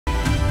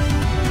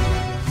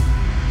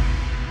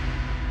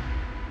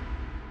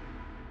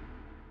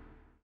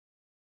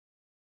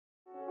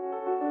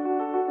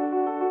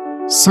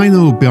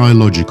Sino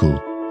Biological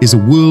is a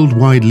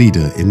worldwide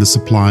leader in the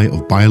supply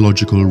of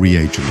biological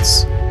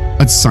reagents.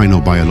 At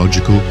Sino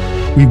Biological,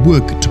 we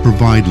work to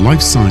provide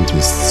life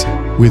scientists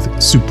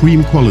with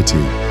supreme quality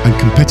and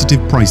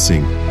competitive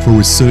pricing for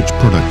research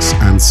products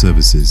and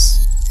services.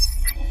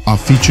 Our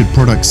featured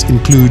products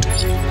include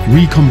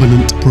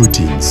recombinant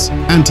proteins,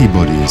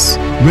 antibodies,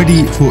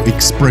 ready for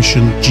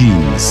expression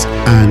genes,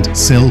 and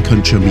cell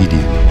culture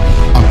medium.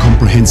 Our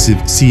comprehensive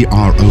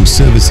CRO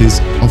services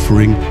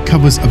offering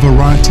covers a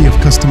variety of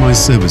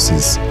customized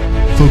services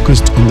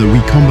focused on the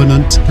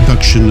recombinant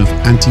production of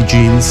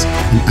antigens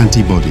and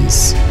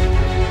antibodies.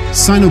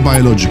 Sino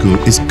Biological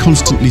is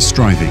constantly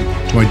striving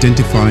to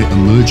identify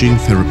emerging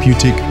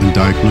therapeutic and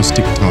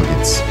diagnostic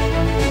targets,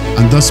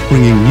 and thus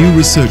bringing new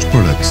research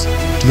products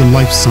to the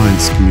life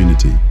science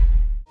community.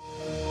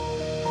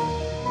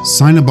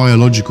 Sino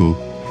Biological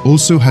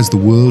also has the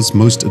world's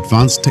most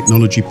advanced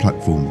technology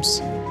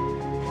platforms.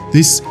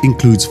 This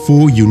includes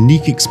 4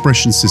 unique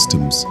expression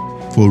systems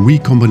for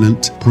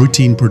recombinant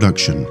protein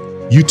production,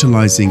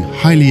 utilizing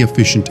highly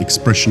efficient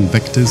expression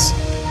vectors,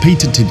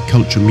 patented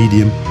culture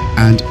medium,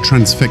 and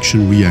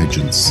transfection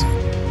reagents,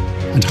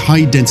 and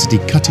high-density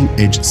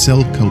cutting-edge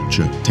cell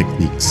culture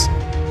techniques.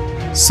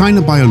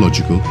 Sino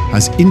Biological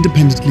has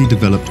independently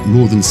developed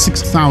more than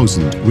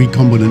 6,000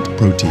 recombinant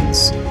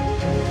proteins.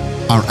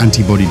 Our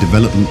antibody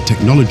development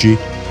technology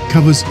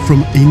covers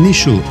from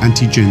initial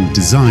antigen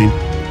design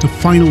to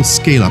final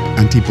scale-up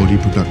antibody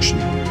production.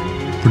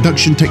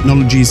 Production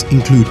technologies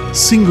include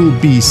single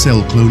B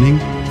cell cloning,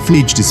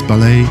 phage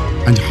display,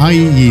 and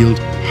high-yield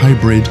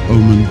hybrid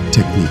omen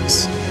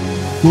techniques.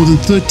 More than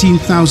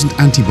 13,000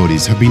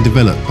 antibodies have been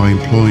developed by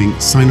employing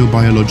Sino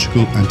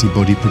Biological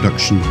antibody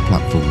production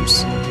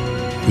platforms.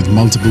 With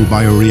multiple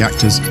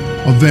bioreactors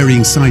of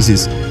varying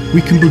sizes, we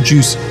can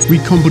produce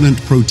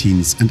recombinant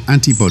proteins and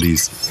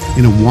antibodies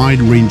in a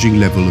wide-ranging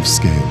level of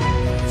scale,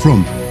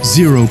 from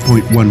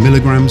 0.1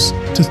 milligrams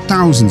to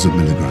thousands of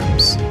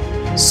milligrams.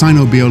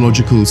 Sino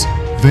Biological's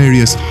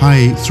various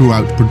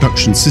high-throughput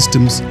production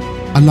systems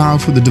allow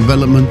for the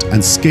development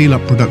and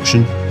scale-up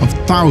production of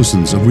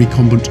thousands of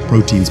recombinant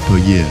proteins per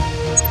year,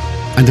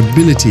 and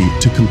ability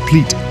to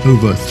complete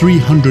over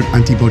 300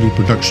 antibody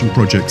production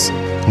projects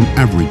on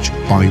average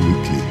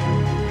bi-weekly.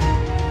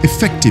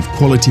 Effective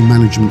quality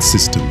management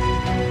system,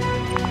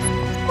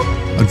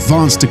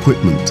 advanced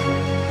equipment,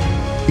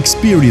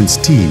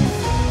 experienced team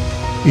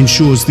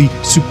ensures the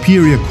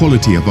superior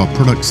quality of our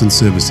products and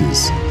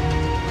services.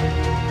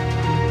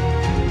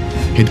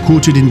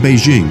 Headquartered in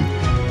Beijing,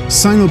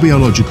 Sino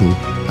Biological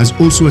has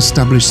also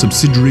established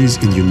subsidiaries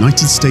in the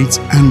United States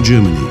and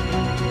Germany.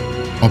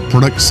 Our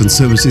products and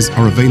services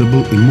are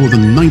available in more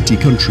than 90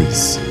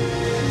 countries.